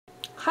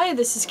Hi,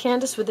 this is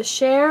Candace with a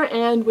share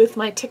and with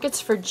my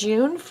tickets for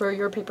June for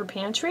your Paper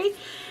Pantry.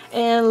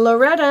 And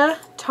Loretta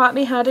taught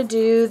me how to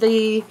do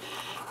the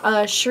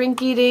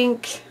Shrinky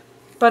Dink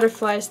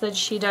butterflies that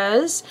she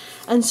does.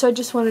 And so I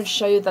just wanted to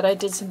show you that I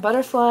did some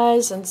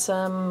butterflies and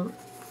some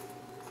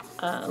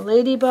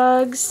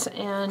ladybugs,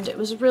 and it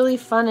was really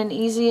fun and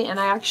easy.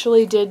 And I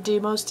actually did do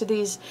most of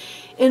these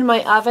in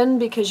my oven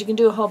because you can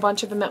do a whole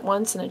bunch of them at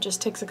once and it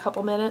just takes a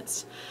couple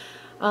minutes.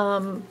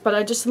 But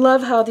I just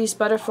love how these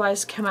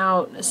butterflies come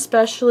out,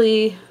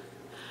 especially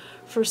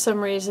for some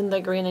reason the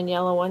green and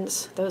yellow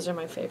ones. Those are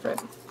my favorite.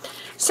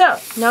 So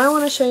now I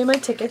want to show you my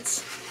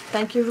tickets.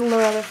 Thank you,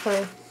 Loretta,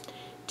 for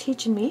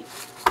teaching me.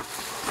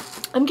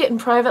 I'm getting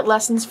private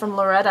lessons from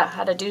Loretta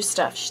how to do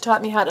stuff. She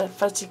taught me how to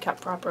fussy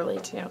cut properly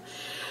too.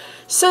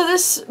 So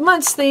this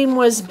month's theme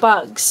was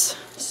bugs.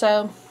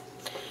 So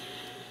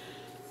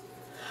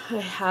I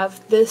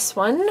have this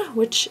one,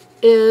 which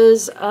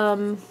is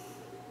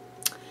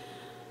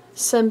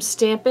some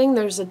stamping.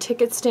 There's a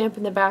ticket stamp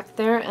in the back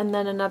there, and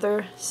then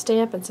another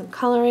stamp and some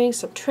coloring,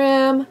 some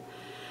trim,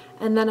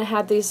 and then I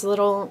had these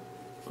little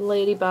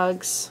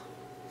ladybugs,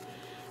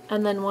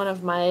 and then one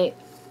of my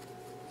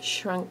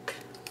Shrinky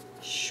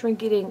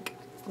Dink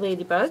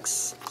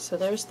ladybugs. So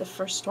there's the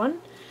first one.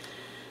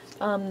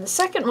 The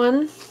second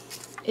one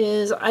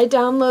is I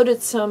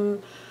downloaded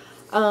some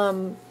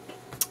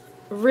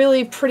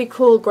really pretty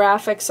cool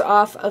graphics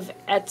off of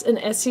an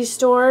Etsy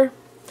store,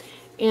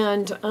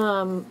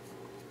 and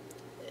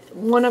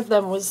one of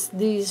them was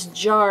these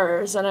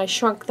jars, and I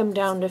shrunk them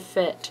down to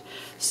fit.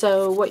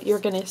 So what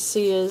you're going to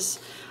see is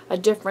a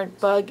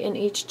different bug in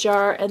each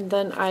jar, and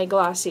then I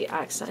glossy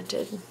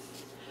accented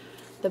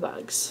the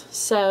bugs.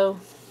 So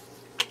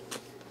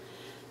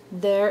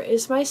there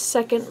is my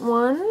second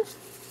one.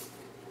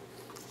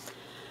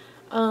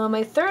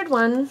 My third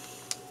one,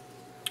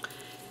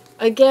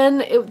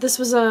 again, this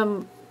was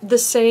the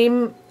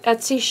same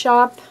Etsy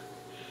shop,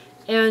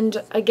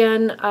 and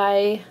again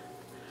I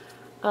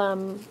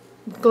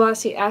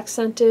glossy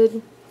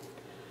accented,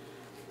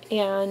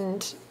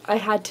 and I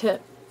had to,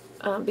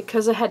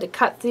 because I had to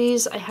cut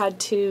these, I had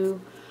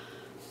to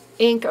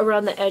ink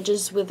around the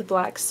edges with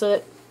black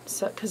soot,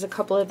 because a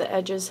couple of the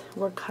edges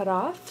were cut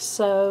off.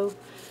 So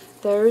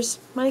there's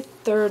my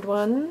third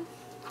one.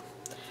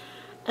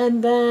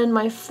 And then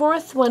my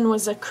fourth one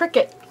was a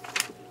cricket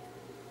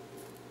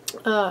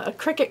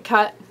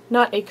cut,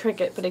 not a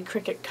cricket, but a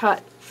cricket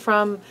cut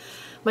from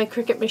my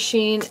Cricut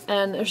machine,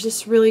 and there's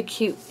this really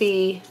cute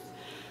bee.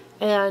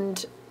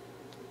 And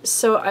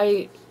so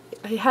I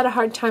had a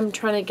hard time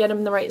trying to get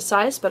them the right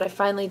size, but I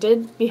finally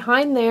did.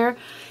 Behind there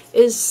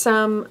is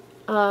some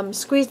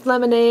squeezed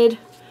lemonade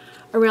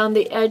around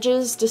the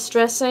edges,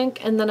 distress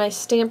ink, and then I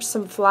stamped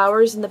some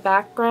flowers in the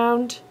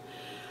background,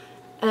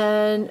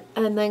 and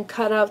then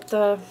cut out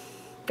the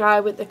guy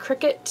with the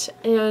cricket,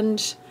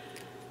 and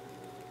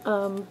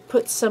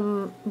put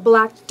some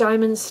black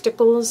diamond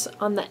stickles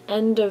on the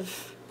end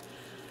of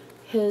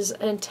his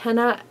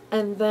antenna,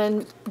 and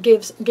then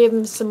gave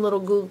him some little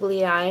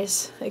googly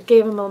eyes. It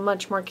gave him a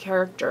much more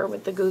character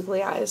with the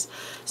googly eyes.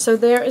 So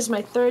there is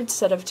my third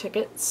set of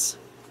tickets.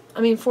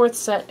 Fourth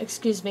set,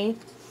 excuse me.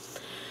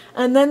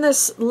 And then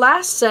this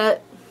last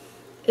set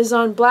is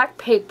on black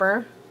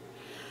paper,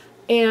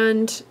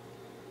 and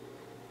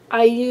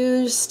I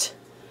used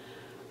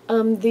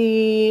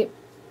the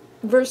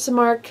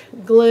Versamark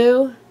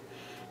glue,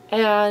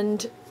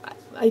 and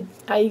I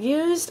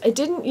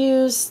didn't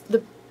use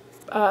the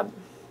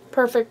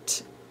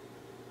perfect,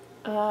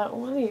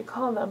 what do you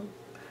call them?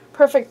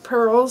 Perfect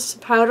Pearls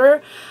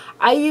powder.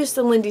 I used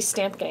the Lindy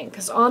Stamp Gang,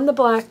 because on the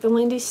black, the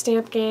Lindy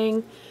Stamp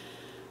Gang,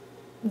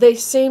 they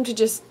seem to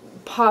just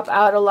pop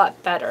out a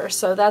lot better.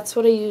 So that's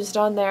what I used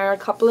on there. A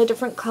couple of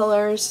different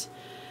colors.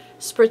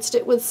 Spritzed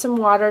it with some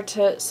water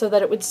so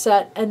that it would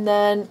set, and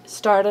then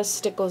Stardust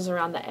stickles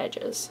around the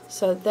edges.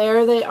 So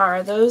there they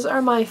are. Those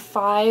are my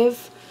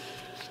 5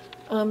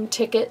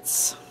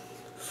 tickets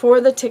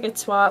for the ticket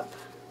swap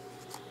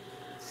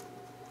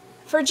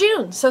for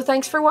June. So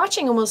thanks for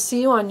watching, and we'll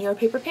see you on your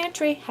Paper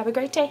Pantry. Have a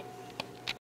great day.